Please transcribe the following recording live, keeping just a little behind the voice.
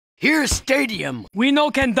Here's stadium. We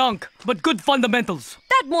know can dunk, but good fundamentals.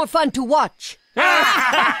 That more fun to watch.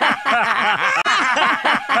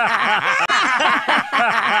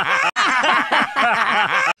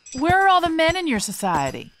 Where are all the men in your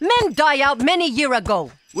society? Men die out many years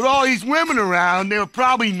ago. With all these women around, they were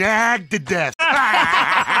probably nagged to death.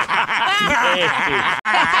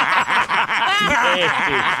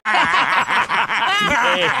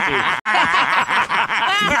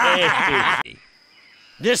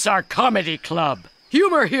 This our comedy club.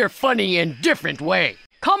 Humor here funny in different way.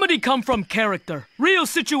 Comedy come from character, real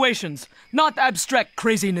situations, not abstract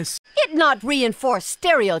craziness. It not reinforce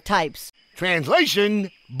stereotypes.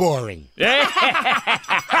 Translation, boring. That's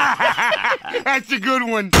a good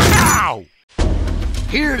one. Ow!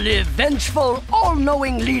 Here live vengeful,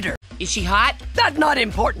 all-knowing leader. Is she hot? That not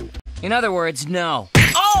important. In other words, no.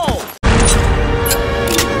 Oh!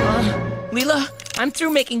 Leela, I'm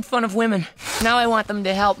through making fun of women. Now I want them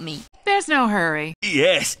to help me. There's no hurry.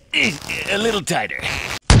 Yes, a little tighter.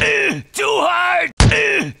 Too hard!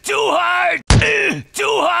 Too hard!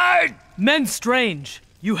 Too hard! Men strange.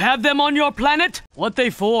 You have them on your planet? What they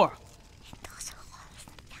for?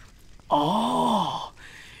 Oh,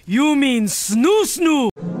 you mean SNU-SNU?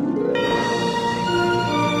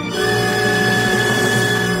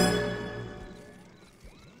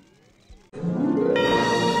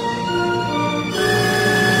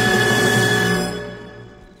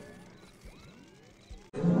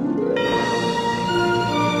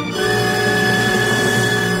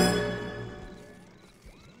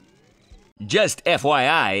 Just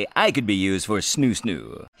FYI, I could be used for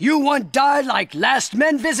SNU-SNU. You want die like last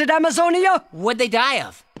men visit Amazonia? What'd they die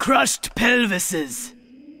of? Crushed pelvises.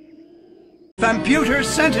 Computer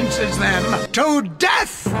sentences them to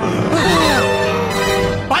death!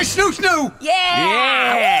 By SNU-SNU!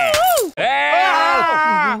 Yeah!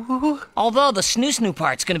 Yeah! Although the SNU-SNU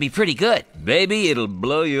part's gonna be pretty good. Baby, it'll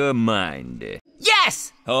blow your mind.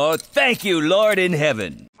 Yes! Oh, thank you, Lord in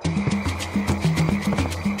heaven.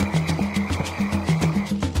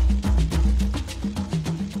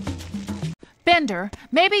 Bender,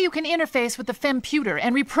 maybe you can interface with the femputer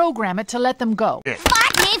and reprogram it to let them go.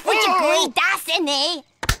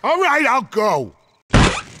 All right, I'll go.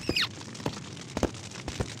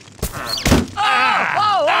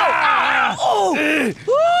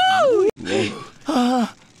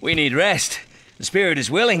 We need rest. The spirit is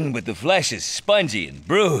willing, but the flesh is spongy and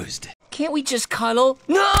bruised. Can't we just cuddle?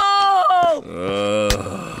 No!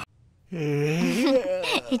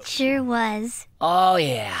 It sure was. Oh,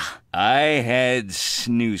 yeah. I had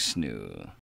SNU-SNU.